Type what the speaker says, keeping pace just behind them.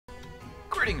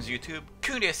Greetings YouTube,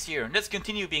 Khundes here, and let's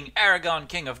continue being Aragon,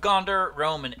 King of Gonder,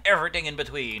 Rome, and everything in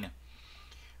between.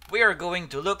 We are going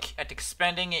to look at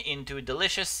expanding into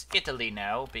delicious Italy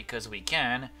now, because we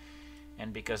can,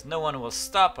 and because no one will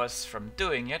stop us from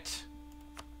doing it.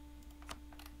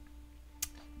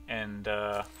 And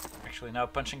actually now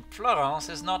punching Florence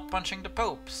is not punching the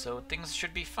Pope, so things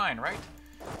should be fine, right?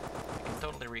 I can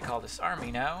totally recall this army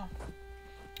now.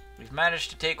 We've managed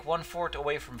to take one fort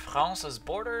away from France's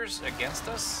borders against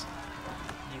us.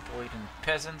 Neapolitan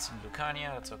peasants in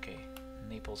Lucania, that's okay.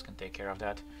 Naples can take care of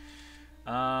that.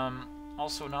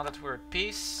 Also, now that we're at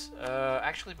peace,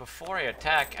 actually before I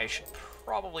attack, I should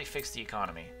probably fix the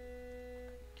economy.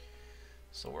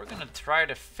 So we're gonna try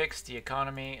to fix the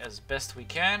economy as best we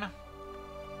can,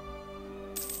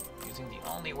 using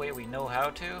the only way we know how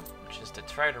to, which is to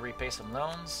try to repay some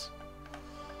loans.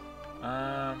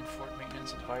 Fort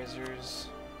maintenance advisors.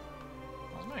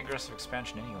 How's my aggressive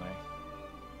expansion anyway?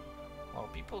 Well,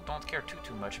 people don't care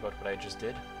too much about what I just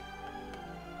did.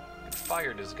 I could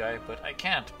fire this guy, but I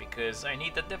can't because I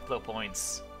need the Diplo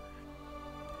points.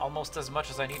 Almost as much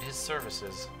as I need his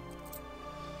services.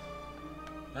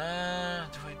 Do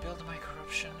I build my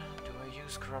corruption? Do I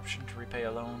use corruption to repay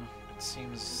a loan? It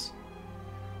seems...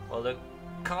 Well, the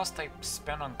cost I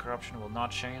spend on corruption will not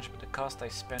change, but the cost I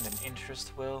spend in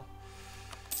interest will.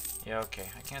 Yeah, okay.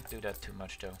 I can't do that too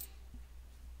much, though.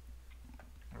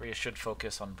 I really should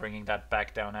focus on bringing that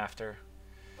back down after.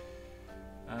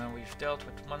 We've dealt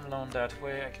with one loan that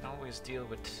way. I can always deal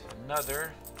with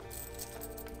another.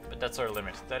 But that's our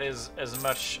limit. That is as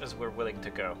much as we're willing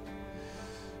to go.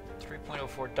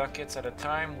 3.04 ducats at a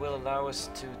time will allow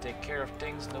us to take care of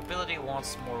things. Nobility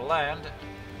wants more land.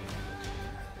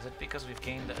 Is it because we've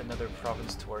gained another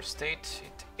province to our state?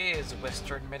 It is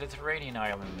Western Mediterranean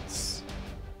islands,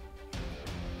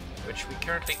 which we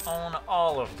currently own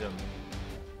all of them.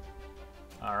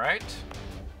 Alright.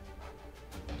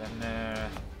 Then,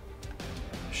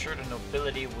 I'm sure the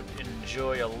nobility would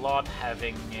enjoy a lot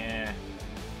having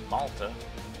Malta.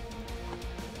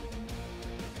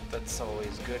 That's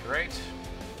always good, right?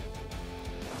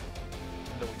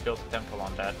 Though we built a temple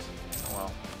on that. Oh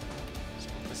well.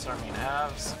 Split this army in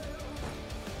halves.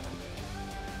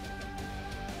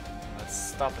 Let's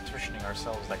stop attritioning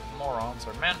ourselves like morons.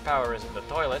 Our manpower is in the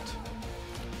toilet.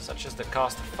 Such is the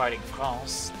cost of fighting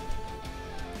France.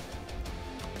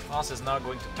 France is now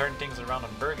going to turn things around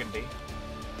on Burgundy.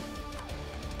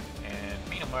 And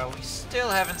meanwhile, we still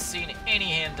haven't seen any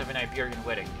hint of an Iberian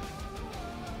wedding.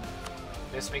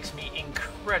 This makes me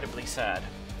incredibly sad.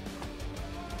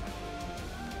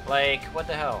 Like, what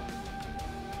the hell?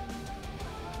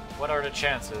 What are the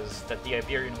chances that the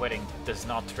Iberian wedding does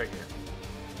not trigger?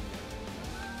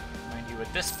 Mind you,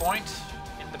 at this point,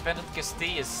 Independent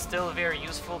Castile is still very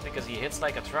useful because he hits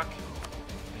like a truck.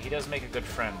 But he does make a good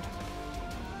friend.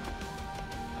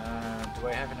 Do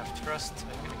I have enough trust?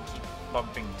 I'm gonna keep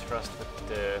bumping trust with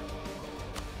the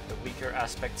weaker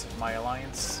aspects of my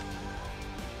alliance,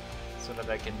 so that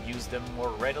I can use them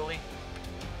more readily.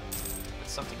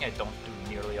 It's something I don't do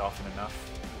nearly often enough.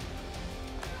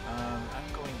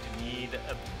 I'm going to need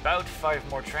about 5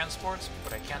 more transports,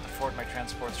 but I can't afford my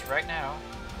transports right now.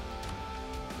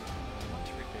 I want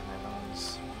to repay my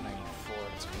loans. 94,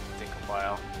 it's going to take a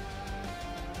while.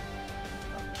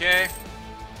 Okay.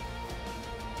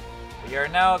 We are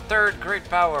now third great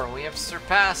power. We have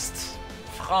surpassed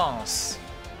France.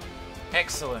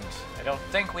 Excellent. I don't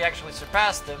think we actually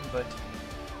surpassed them, but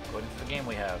according to the game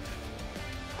we have.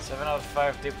 7 out of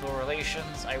 5 Diplo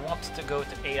relations. I want to go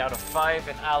to 8 out of 5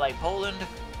 and ally Poland.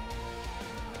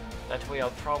 That way I'll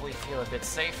probably feel a bit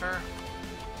safer.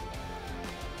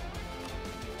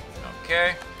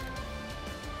 Okay.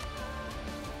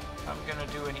 I'm gonna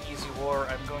do an easy war.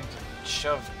 I'm going to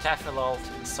shove Tafilalt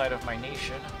inside of my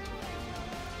nation.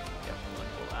 Yep,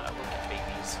 we'll get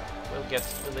babies. We'll get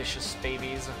delicious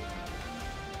babies.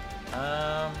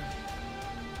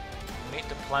 Made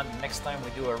the plan next time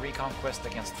we do a reconquest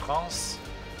against France,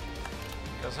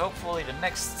 because hopefully the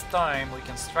next time we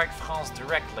can strike France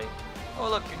directly. Oh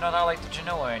look, you're not allied to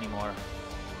Genoa anymore.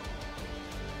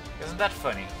 Isn't that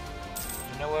funny?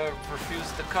 Genoa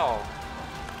refused the call.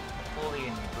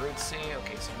 Napoleon, Abruzzi.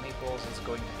 Okay, so Naples is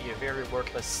going to be a very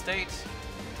worthless state.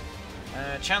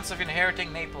 Chance of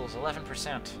inheriting Naples,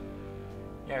 11%.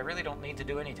 Yeah, I really don't need to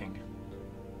do anything.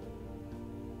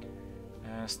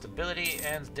 Stability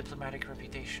and diplomatic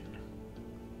reputation.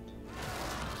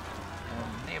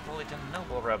 Neapolitan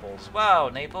noble rebels. Wow,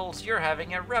 Naples, you're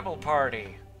having a rebel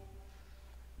party!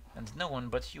 And no one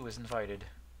but you is invited.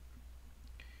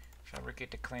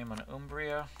 Fabricate a claim on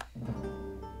Umbria.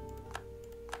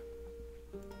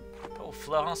 Oh,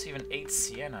 Florence even ate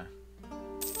Siena.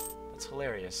 That's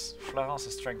hilarious. Florence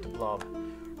is trying to blob.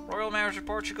 Royal Marriage of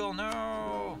Portugal,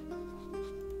 no!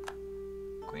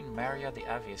 Queen Maria the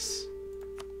Avius.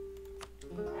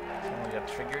 If only that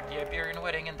triggered the Iberian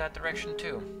wedding in that direction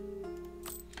too.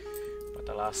 But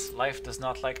alas, life does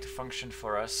not like to function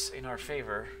for us in our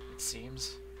favor, it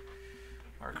seems.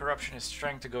 Our corruption is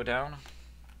trying to go down.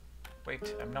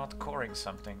 Wait, I'm not coring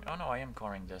something. Oh no, I am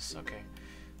coring this, okay.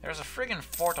 There's a friggin'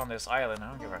 fort on this island I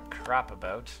don't give a crap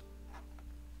about.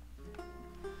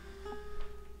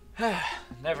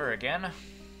 Never again.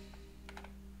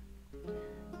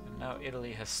 And now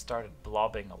Italy has started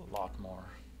blobbing a lot more.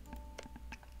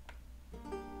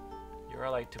 You're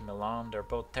allied to Milan, they're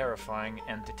both terrifying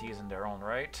entities in their own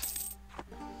right.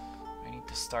 I need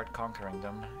to start conquering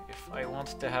them if I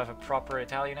want to have a proper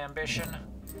Italian ambition.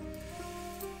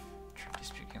 Treaty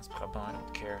dispute against Brabant, I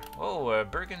don't care. Oh,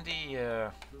 Burgundy,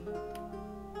 I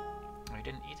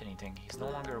didn't eat anything, he's no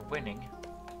longer winning.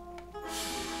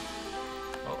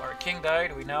 Oh, our king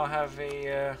died. We now have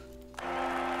a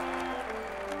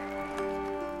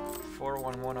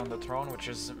 411 on the throne, which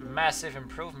is massive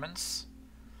improvements.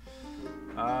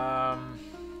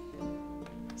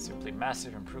 Simply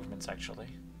massive improvements, actually.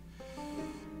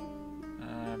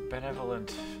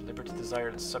 Benevolent, liberty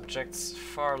desired subjects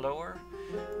far lower.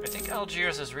 I think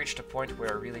Algiers has reached a point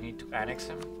where I really need to annex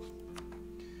him.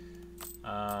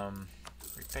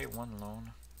 Repay one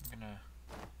loan. I'm gonna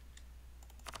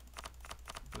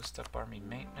boost up army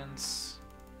maintenance,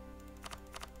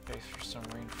 pay for some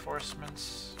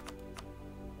reinforcements,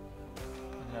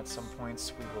 and at some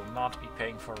points we will not be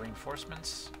paying for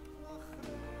reinforcements.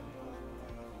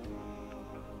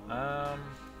 Because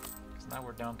now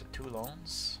we're down to 2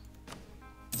 loans,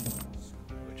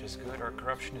 which is good. Our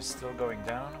corruption is still going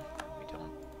down. We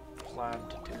don't plan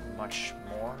to do much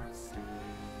more.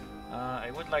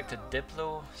 I would like to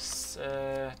Diplo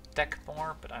tech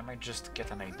more, but I might just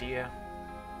get an idea.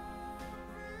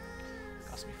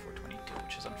 Cost me 422,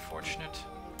 which is unfortunate.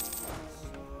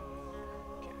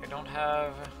 Okay, I don't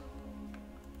have...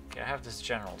 Okay, I have this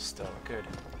general still, good.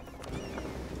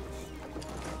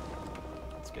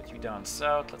 Let's get you down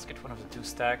south, let's get one of the 2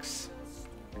 stacks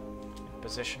in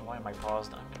position. Why am I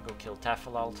paused? I'm gonna go kill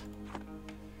Tafilalt.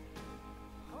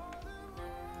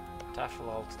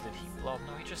 Tafilalt, did he blob?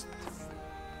 No, he just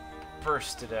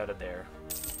bursted out of there.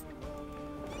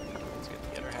 Let's get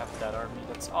the other half of that army,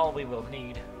 that's all we will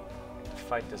need.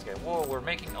 Fight this guy. Whoa, we're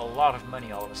making a lot of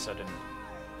money all of a sudden.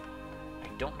 I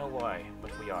don't know why,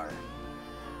 but we are.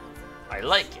 I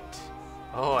like it.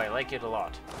 Oh, I like it a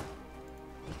lot.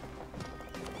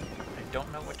 I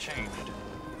don't know what changed.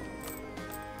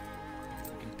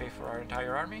 We can pay for our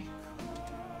entire army?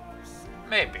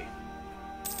 Maybe.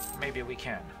 Maybe we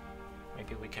can.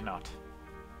 Maybe we cannot.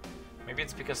 Maybe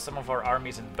it's because some of our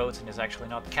armies in Botan is actually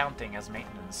not counting as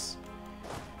maintenance.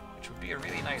 Which would be a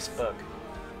really nice bug.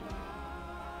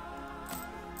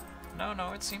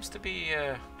 No, it seems to be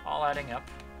all adding up.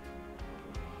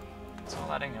 It's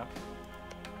all adding up.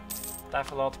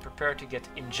 Tafilalt, prepare to get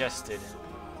ingested.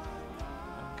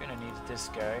 I'm gonna need this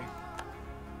guy.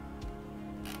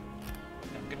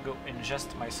 I'm gonna go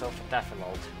ingest myself a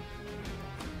Tafilalt.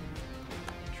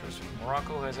 Truce with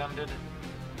Morocco has ended.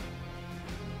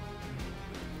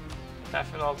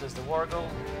 Tafilalt is the wargle.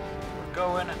 We're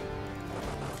going.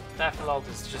 Tafilalt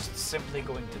is just simply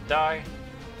going to die.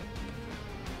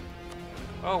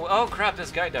 Oh crap, this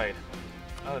guy died.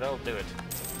 Oh, that'll do it.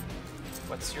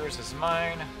 What's yours is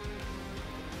mine.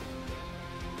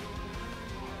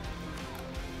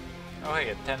 Oh hey,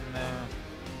 a 10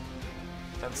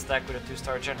 stack with a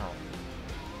 2-star general.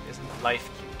 Isn't life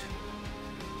cute?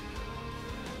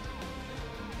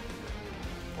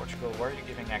 Portugal, why are you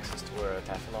giving access to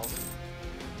Tafilalt?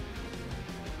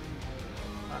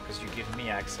 Ah, because you give me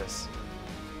access.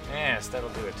 Yes, that'll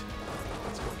do it.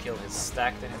 Let's go kill his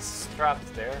stack, then it's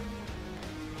trapped there.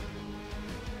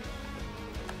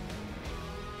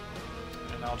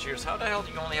 And Algiers, how the hell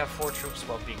do you only have 4 troops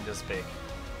while being this big?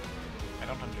 I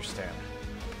don't understand.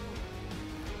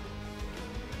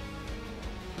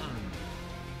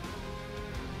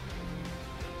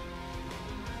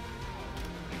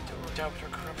 Need to root out our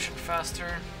corruption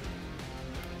faster.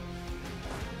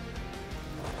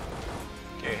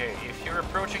 Okay, hey, if you're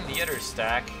approaching the other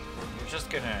stack, you're just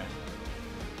gonna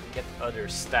get other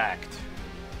stacked.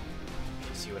 If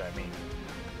you see what I mean.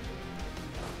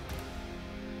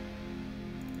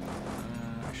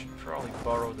 I should probably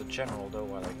borrow the general though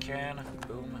while I can.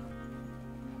 Boom.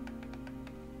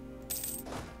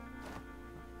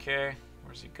 Okay,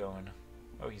 where's he going?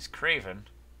 Oh, he's Craven.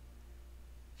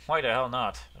 Why the hell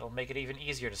not? It'll make it even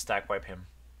easier to stack wipe him.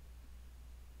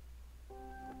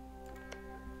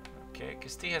 Okay,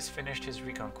 Castile has finished his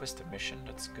Reconquista mission,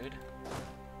 that's good.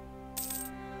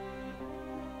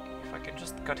 If I can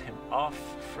just cut him off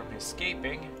from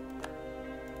escaping.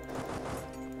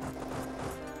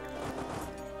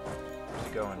 Where's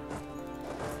he going?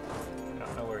 I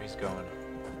don't know where he's going.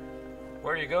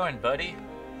 Where are you going, buddy?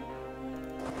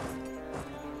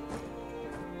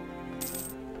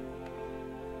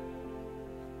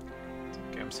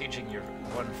 Okay, I'm sieging your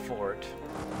one fort.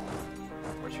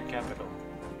 Where's your capital?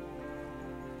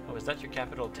 Oh, is that your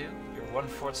capital too? Your one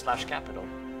fort / capital.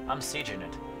 I'm sieging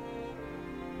it.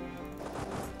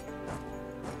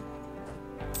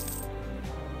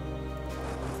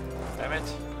 Damn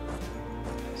it.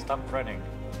 Stop running.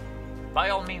 By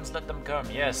all means, let them come.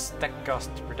 Yes, tech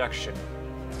cost reduction.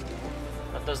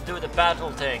 Let us do the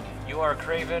battle thing. You are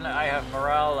Craven, I have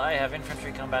morale, I have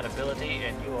infantry compatibility,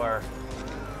 and you are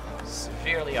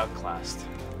severely outclassed.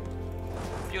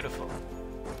 Beautiful.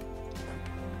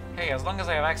 Hey, as long as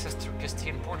I have access to Castile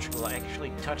and Portugal, I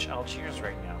actually touch Algiers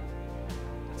right now.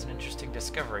 That's an interesting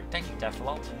discovery. Thank you,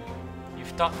 Defalalt.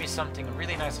 You've taught me something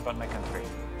really nice about my country.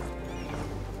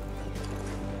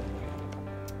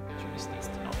 Tunis needs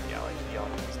to not be allied to the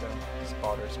Ottomans, though. This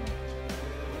bothers me.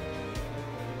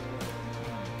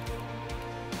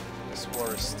 This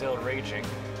war is still raging.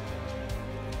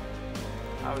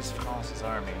 How is France's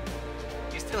army?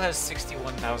 He still has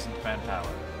 61,000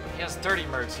 manpower. He has 30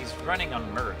 mercs. He's running on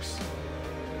mercs.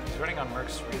 He's running on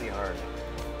mercs really hard.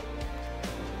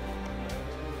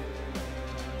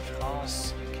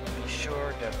 France, you can be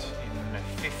sure that in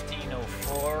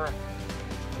 1504,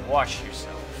 watch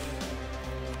yourself.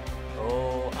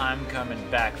 Oh, I'm coming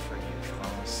back for you,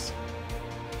 France.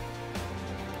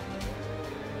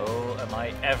 Oh, am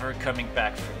I ever coming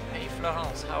back for you? Hey,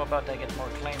 Florence, how about I get more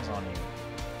claims on you?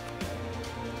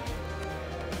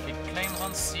 Claims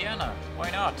on Siena. Why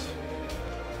not?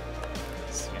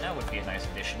 Siena would be a nice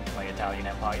addition to my Italian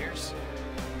empires.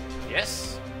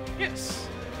 Yes? Yes.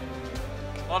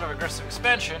 A lot of aggressive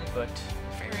expansion, but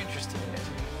very interested in it.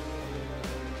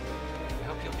 I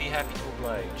hope you'll be happy to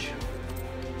oblige.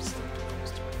 Still too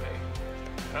close to repay.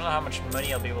 I don't know how much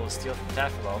money I'll be able to steal from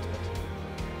Tafilalt,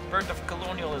 but... Birth of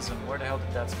colonialism, where the hell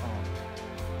did that spawn?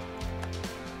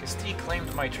 Castile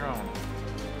claimed my throne.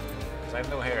 Because I have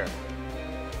no hair.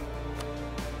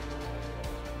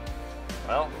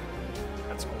 Well,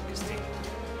 that's cool, Castile.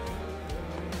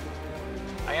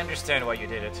 I understand why you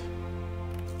did it.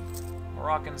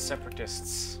 Moroccan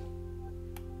separatists.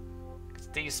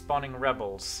 Castile spawning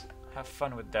rebels. Have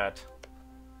fun with that.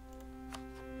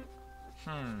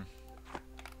 I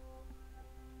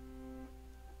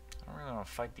don't really want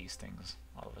to fight these things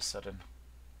all of a sudden.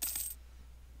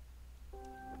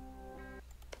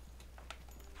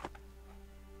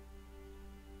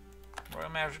 Royal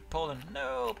Marriage with Poland.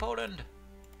 No, Poland!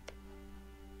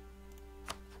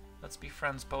 Let's be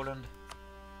friends, Poland.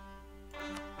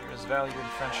 There is value in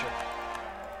friendship.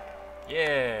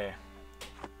 Yeah!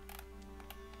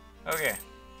 Okay.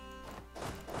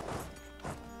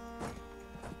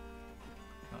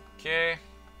 Okay.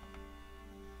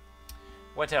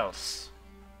 What else?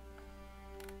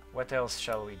 What else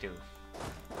shall we do?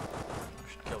 I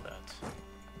should kill that.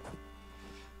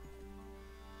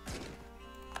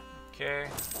 Okay. I'm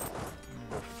gonna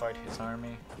go fight his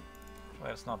army. Well,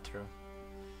 that's not true.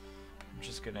 I'm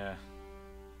just gonna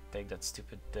take that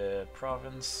stupid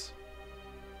province.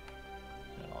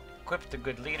 And I'll equip the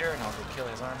good leader and I'll go kill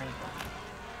his army.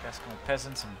 Gascon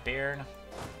peasants and Béarn.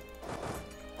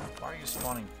 Why are you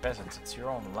spawning peasants? It's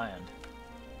your own land.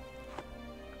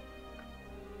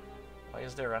 Why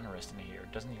is there unrest in here?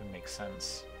 It doesn't even make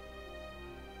sense.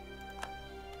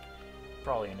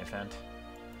 Probably an event.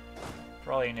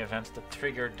 Probably an event that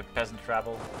triggered the peasant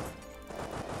rabble.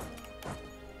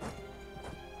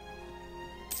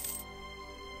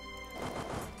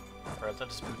 Alright,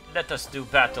 let us do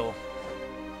battle.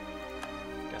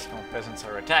 Gascon peasants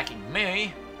are attacking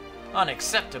me.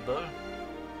 Unacceptable.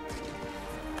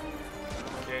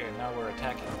 Okay, and now we're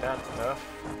attacking that stuff.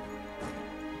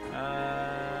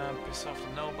 Piss off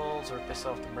the nobles or piss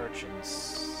off the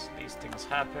merchants. These things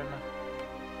happen.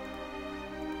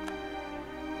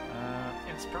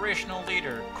 Inspirational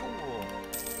leader. Cool.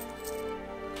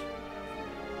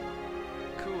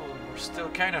 Cool. We're still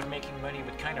kind of making money,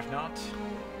 but kind of not.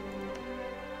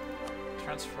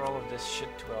 Transfer all of this shit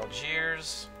to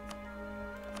Algiers.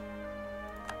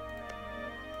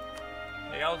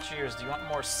 Hey Algiers, do you want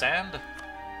more sand?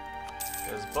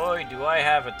 Because boy, do I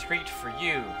have a treat for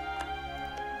you.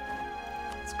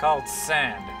 It's called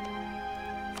sand.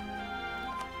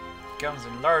 It comes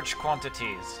in large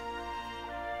quantities.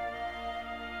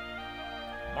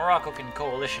 Morocco can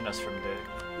coalition us from the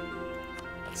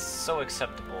That's so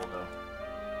acceptable, though.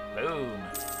 Boom.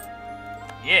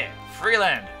 Yeah, free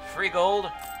land, free gold.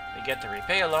 They get to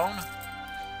repay a loan,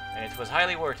 and it was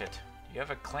highly worth it. Do you have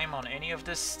a claim on any of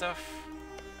this stuff?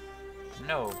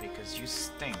 No, because you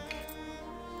stink.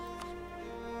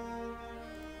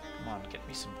 Come on, get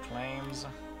me some claims.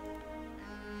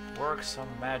 Work some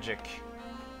magic.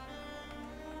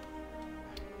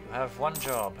 You have one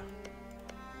job.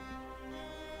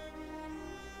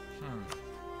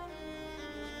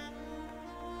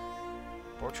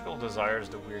 Portugal desires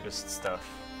the weirdest stuff.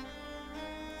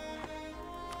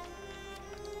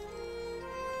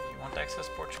 You want to access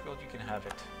Portugal? You can have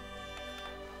it.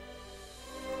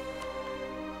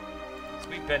 So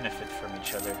we benefit from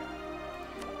each other.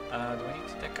 Do I need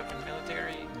to tech up in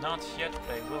military? Not yet,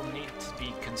 but I will need to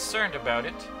be concerned about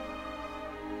it.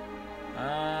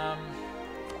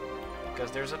 Because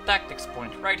there's a tactics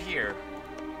point right here.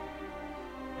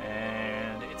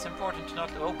 And it's important to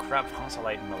not... Oh crap, France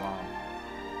allied Milan.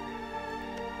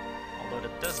 Although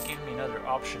that does give me another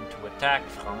option to attack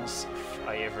France if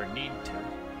I ever need to.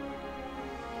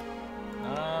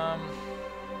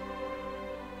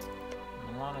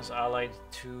 Milan is allied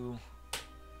to...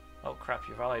 Oh crap,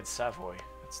 you've allied Savoy.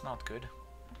 That's not good.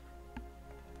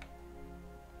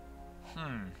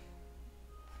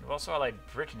 You've also allied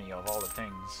Brittany, of all the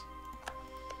things.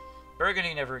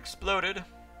 Burgundy never exploded.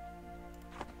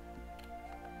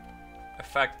 A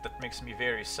fact that makes me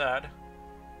very sad.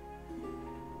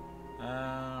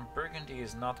 Burgundy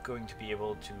is not going to be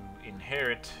able to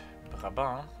inherit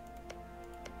Brabant.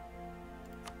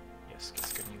 Yes,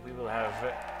 Gascony. We will have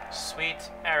sweet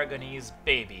Aragonese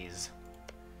babies,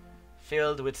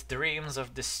 filled with dreams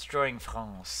of destroying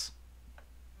France.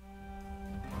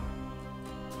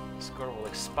 The score will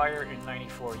expire in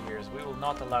 94 years. We will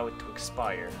not allow it to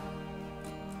expire.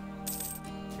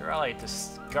 You're allied to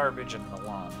garbage and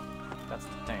Milan. That's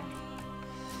the thing.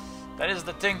 That is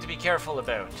the thing to be careful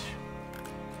about.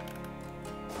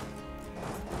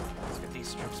 Let's get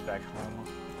these troops back home.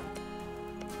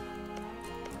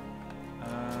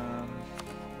 How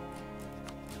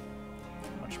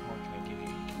much more can I give you?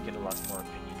 You can get a lot more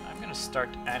opinion. I'm gonna start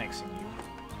annexing you.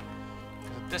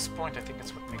 Because at this point I think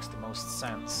it's what makes the most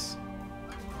sense.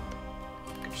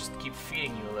 I could just keep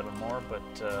feeding you a little more, but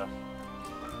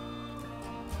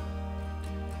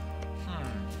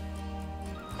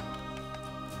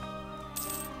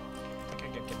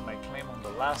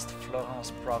last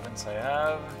Florence province I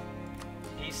have.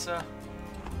 Pisa.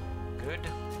 Good.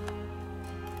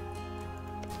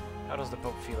 How does the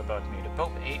Pope feel about me? The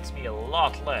Pope hates me a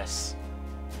lot less.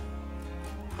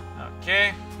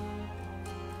 Okay.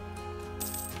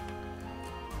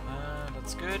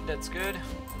 That's good, that's good.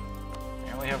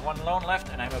 I only have one loan left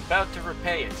and I'm about to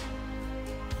repay it.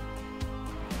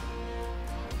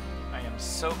 I am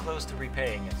so close to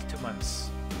repaying it. 2 months.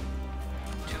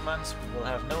 2 months, we will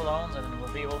have no loans, and then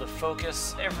we'll be able to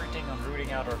focus everything on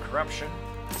rooting out our corruption.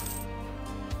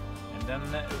 And then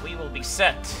we will be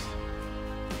set.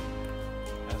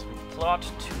 As we plot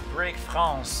to break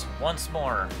France once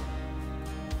more.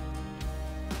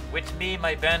 With me,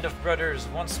 my band of brothers,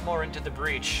 once more into the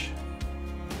breach.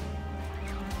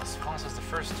 As France has the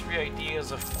first 3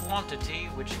 ideas of quantity,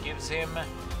 which gives him,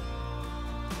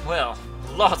 well,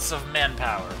 lots of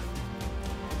manpower.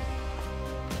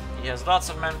 He has lots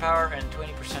of manpower and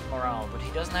 20% morale, but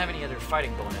he doesn't have any other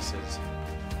fighting bonuses.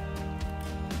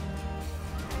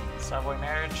 Savoy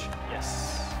marriage?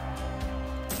 Yes.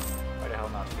 Why the hell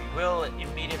not? We will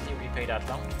immediately repay that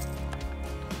loan.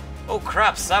 Oh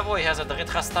crap, Savoy has a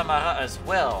Trastamara as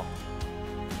well.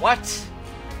 What?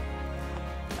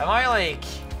 Am I like...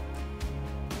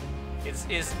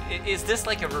 Is this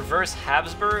like a reverse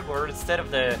Habsburg, or instead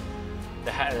of the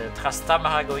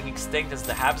Trastamara going extinct, it's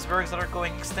the Habsburgs that are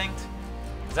going extinct?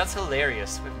 That's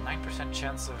hilarious, with 9%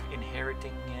 chance of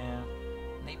inheriting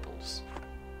Naples.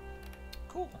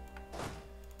 Cool.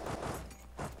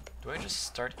 Do I just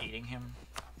start eating him?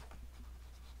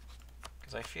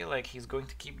 Because I feel like he's going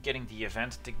to keep getting the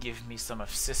event to give me some of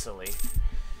Sicily.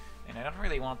 And I don't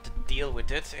really want to deal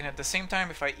with it, and at the same time,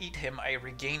 if I eat him, I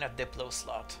regain a Diplo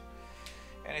slot.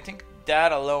 And I think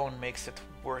that alone makes it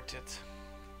worth it.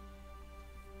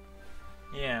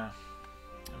 Yeah,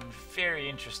 I'm very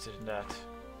interested in that.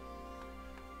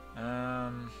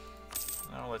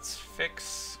 Now let's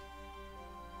fix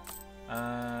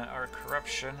our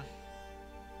corruption.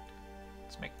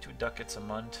 Let's make 2 ducats a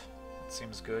month. That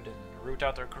seems good, and root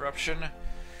out our corruption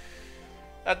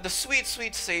at the sweet,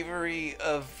 sweet savory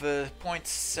of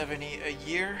 0.70 a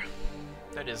year.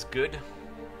 That is good.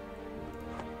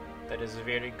 That is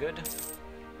very good.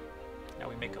 Now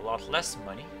we make a lot less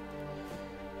money.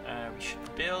 We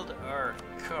should build our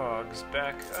cogs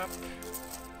back up.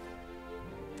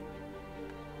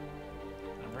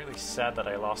 I'm really sad that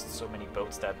I lost so many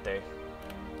boats that day.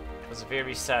 It was a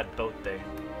very sad boat day.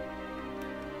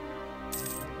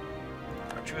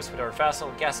 Our truce with our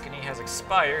vassal Gascony has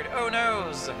expired. Oh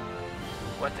noes!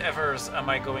 Whatevers am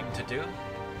I going to do?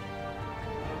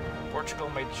 Portugal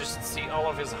might just see all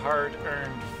of his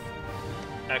hard-earned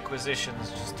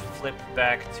acquisitions just flip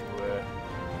back to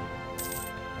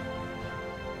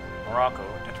Morocco.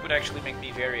 That would actually make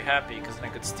me very happy, because then I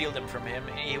could steal them from him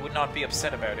and he would not be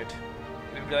upset about it.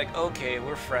 He would be like, okay,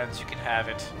 we're friends, you can have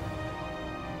it.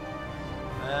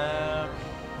 Yeah,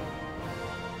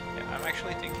 I'm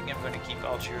actually thinking I'm going to keep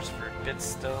Algiers for a bit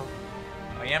still.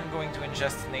 I am going to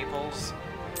ingest Naples.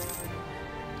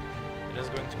 It is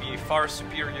going to be a far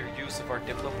superior use of our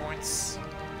Diplo points.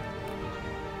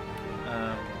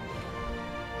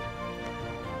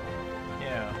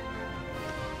 Yeah.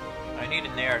 I need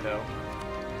an heir though.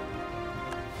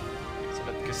 So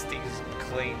that Castile's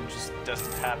claim just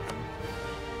doesn't happen.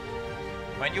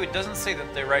 Mind you, it doesn't say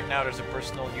that right now there's a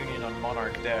personal union on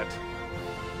monarch debt.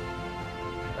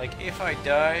 Like, if I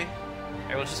die,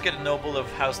 I will just get a noble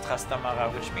of House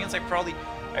Trastamara, which means I probably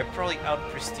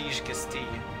out-prestige Castile.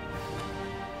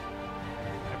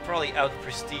 I probably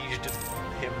out-prestiged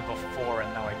him before,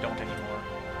 and now I don't anymore.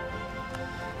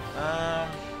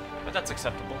 But that's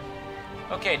acceptable.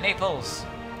 Okay, Naples.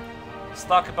 Let's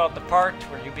talk about the part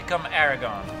where you become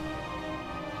Aragon.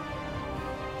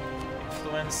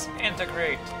 Influence,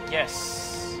 integrate,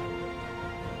 yes.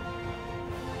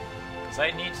 Because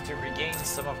I need to regain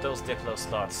some of those Diplo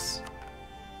slots.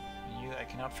 I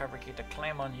cannot fabricate a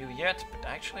claim on you yet, but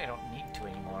actually I don't need to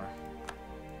anymore.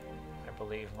 I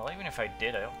believe. Well, even if I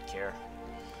did, I don't care.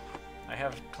 I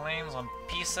have claims on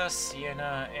Pisa,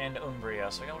 Siena, and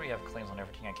Umbria, so I already have claims on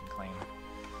everything I can claim.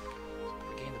 So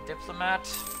regain the diplomat.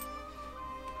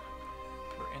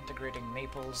 We're integrating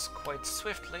Naples quite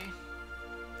swiftly.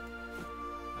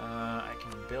 I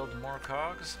can build more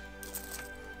cogs.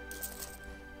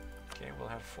 Okay, we'll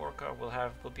have 4 cogs.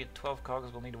 We'll be at 12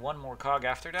 cogs. We'll need 1 more cog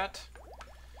after that.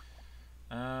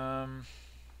 We're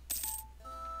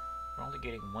only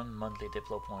getting 1 monthly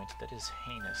Diplo point. That is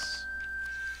heinous.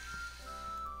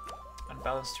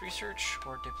 Unbalanced research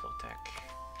or Diplotech?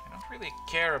 I don't really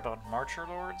care about Marcher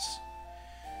Lords.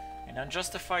 And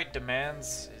unjustified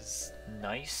demands is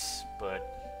nice,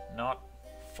 but not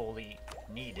fully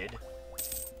needed.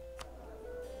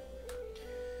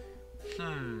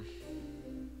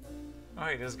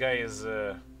 Okay, this guy is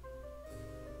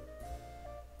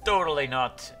totally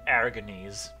not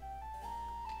Aragonese.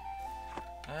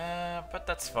 But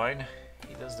that's fine.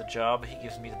 He does the job. He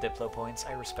gives me the Diplo points.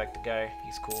 I respect the guy.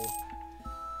 He's cool.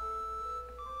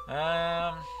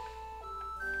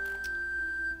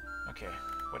 Okay,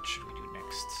 what should we do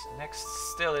next? Next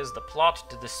still is the plot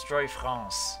to destroy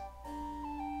France.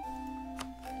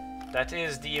 That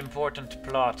is the important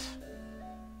plot.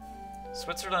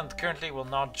 Switzerland currently will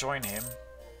not join him,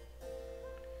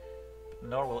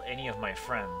 nor will any of my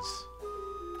friends.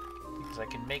 Because I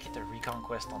can make it a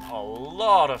reconquest on a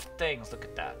lot of things. Look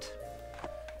at that.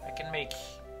 I can make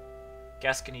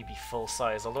Gascony be full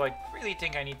size, although I really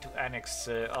think I need to annex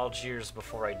Algiers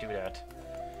before I do that.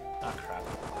 Ah, crap.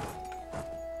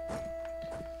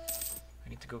 I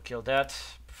need to go kill that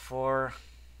before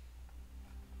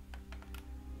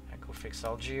I go fix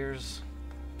Algiers.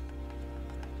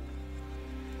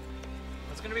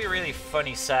 It's gonna be really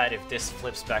funny sad if this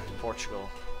flips back to Portugal.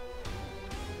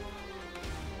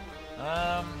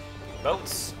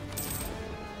 Boats.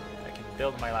 I can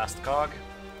build my last cog.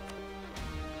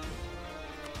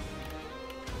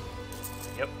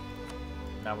 Yep.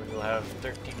 Now we will have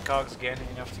 13 cogs again,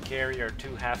 enough to carry our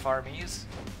 2 half armies.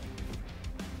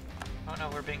 Oh no,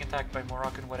 we're being attacked by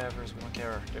Moroccan whatevers, we don't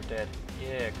care, they're dead.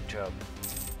 Yeah, good job.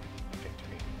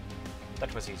 Victory.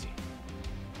 That was easy.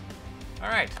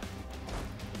 Alright.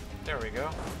 There we go.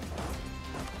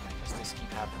 Why does this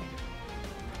keep happening?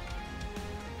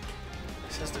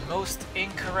 This is the most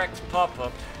incorrect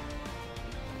pop-up.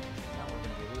 Now we're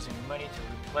going to be losing money to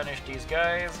replenish these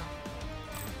guys.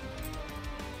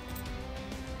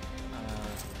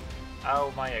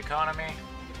 Ow, my economy.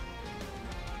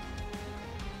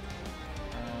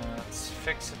 Let's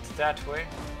fix it that way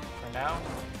for now.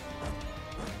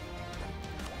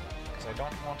 Because I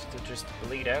don't want it to just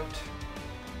bleed out.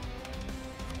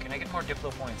 Can I get more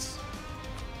Diplo points?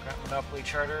 Grant Monopoly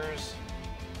Charters.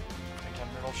 Grand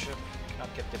Admiralship.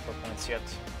 Cannot get Diplo points yet.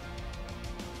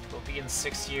 It will be in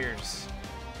 6 years.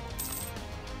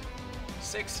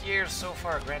 6 years so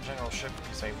far, Grand Generalship,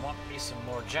 because I want me some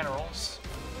more generals.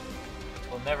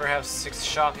 We'll never have 6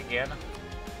 shock again.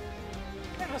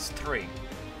 has 3.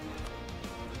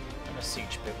 And a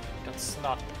siege pip. That's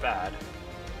not bad.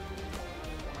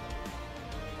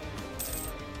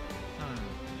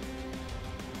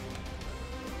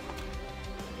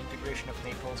 Integration of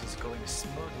Naples is going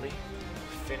smoothly.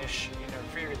 Finish in a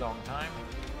very long time.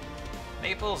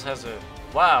 Naples has a...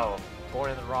 Wow!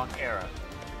 Born in the wrong era.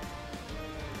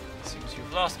 Seems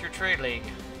you've lost your trade league.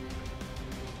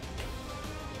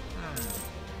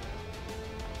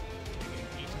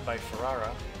 Getting eaten by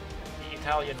Ferrara. The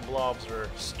Italian blobs are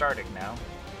starting now.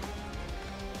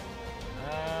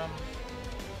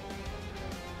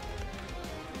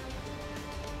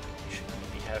 You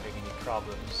shouldn't be having any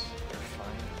problems. They're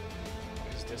fine.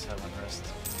 Why does this have unrest?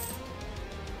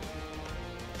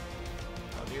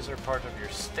 Oh, these are part of your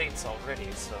states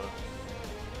already, so...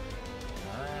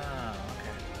 Ah,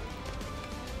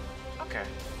 okay. Okay.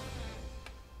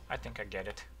 I think I get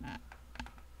it.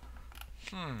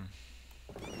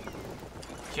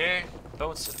 Okay,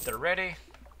 boats if they're ready.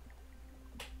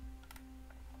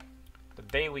 The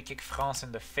day we kick France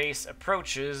in the face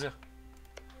approaches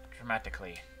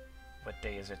dramatically. What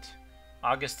day is it?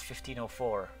 August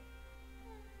 1504.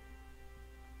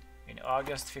 In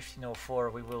August 1504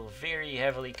 we will very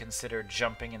heavily consider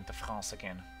jumping into France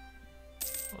again.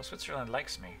 Well, Switzerland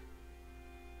likes me.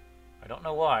 I don't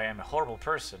know why, I'm a horrible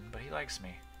person, but he likes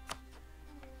me.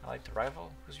 I like the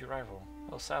rival? Who's your rival?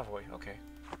 Well, Savoy, okay.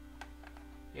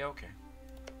 Yeah, okay.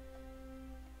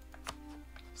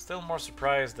 Still more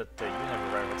surprised that you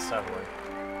never rivaled Savoy.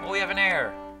 Oh, we have an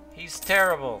heir! He's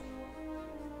terrible!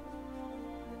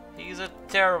 He's a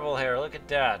terrible heir, look at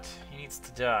that. He needs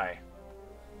to die.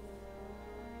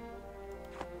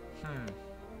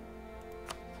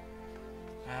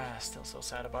 Still so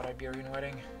sad about Iberian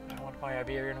wedding. I want my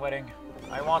Iberian wedding.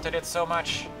 I wanted it so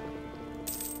much.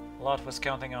 Lot was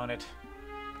counting on it.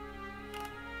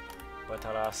 But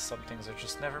alas, some things are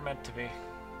just never meant to be.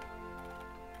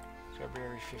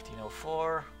 February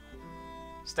 1504.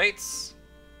 States!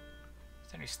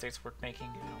 Is there any states worth making?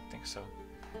 I don't think so.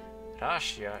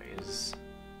 Russia is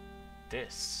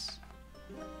this.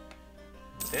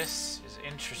 This is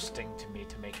interesting to me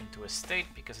to make into a state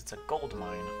because it's a gold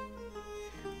mine.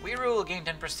 We rule, gain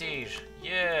 10 prestige.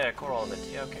 Yeah, core all of it.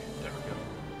 Yeah, okay, there we go.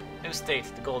 New state,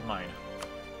 the gold mine.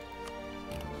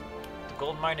 The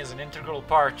gold mine is an integral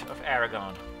part of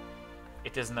Aragon.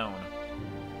 It is known.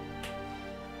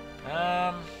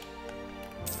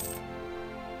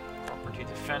 Property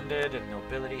defended, and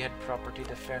nobility had property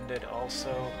defended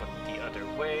also, but the other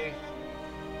way.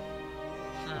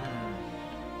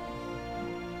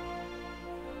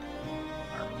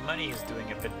 Our money is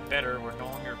doing a bit better. We're no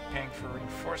longer paying for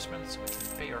reinforcements. We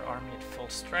can pay our army at full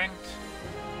strength.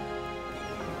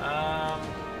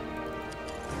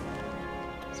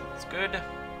 So that's good.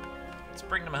 Let's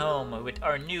bring them home with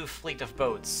our new fleet of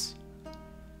boats.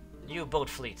 New boat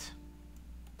fleet.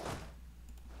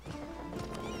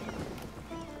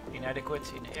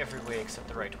 Inadequate in every way except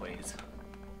the right ways.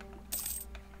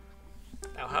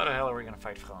 Now how the hell are we gonna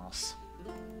fight France?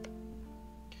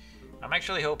 I'm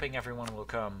actually hoping everyone will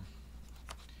come.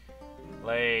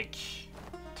 Like,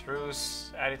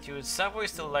 truce, attitude. Savoy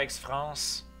still likes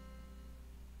France.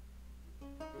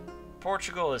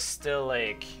 Portugal is still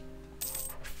like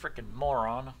a freaking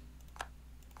moron.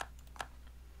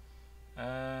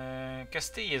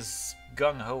 Castile is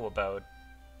gung-ho about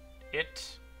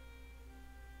it.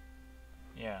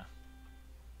 Yeah.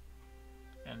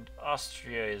 And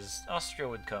Austria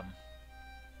would come.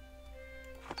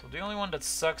 So the only one that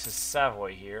sucks is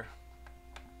Savoy here.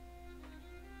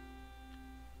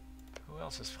 Who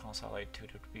else is France allied to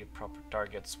that would be a proper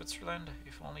target? Switzerland?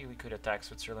 If only we could attack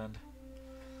Switzerland.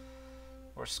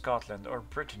 Or Scotland, or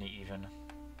Brittany even.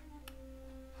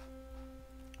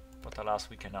 But alas,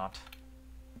 we cannot.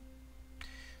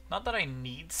 Not that I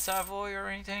need Savoy or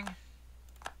anything.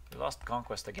 We lost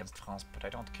conquest against France, but I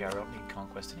don't care. I don't need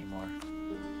conquest anymore.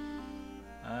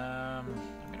 I'm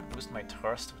gonna boost my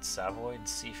trust with Savoy and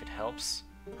see if it helps.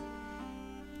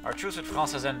 Our truce with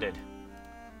France has ended.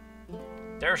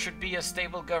 There should be a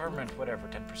stable government. Whatever,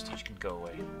 10 prestige can go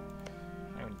away.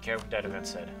 I don't even care what that event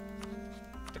said.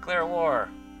 Declare war.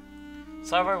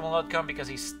 Savoy will not come because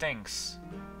he stinks.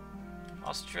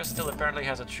 Austria still apparently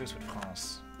has a truce with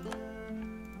France.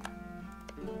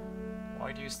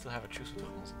 Why do you still have a truce with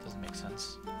France? It doesn't make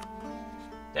sense.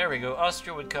 There we go.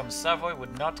 Austria would come. Savoy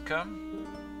would not come.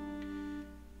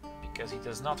 Because he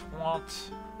does not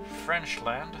want French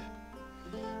land.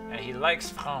 And he likes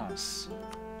France.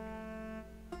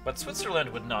 But Switzerland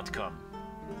would not come.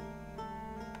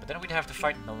 But then we'd have to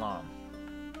fight Milan.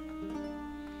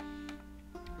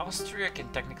 Austria can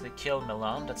technically kill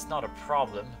Milan. That's not a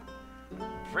problem.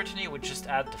 Brittany would just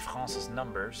add to France's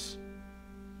numbers.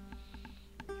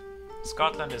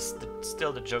 Scotland is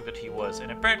still the joke that he was,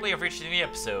 and apparently I've reached the end of the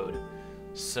episode.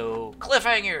 So,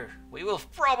 cliffhanger! We will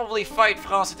probably fight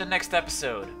France in the next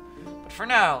episode. But for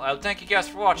now, I'll thank you guys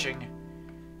for watching,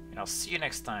 and I'll see you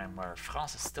next time, where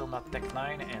France is still not Tech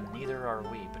 9, and neither are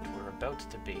we, but we're about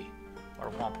to be, or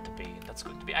want to be. That's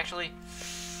going to be, actually...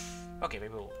 Okay,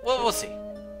 maybe we'll see.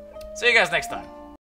 See you guys next time.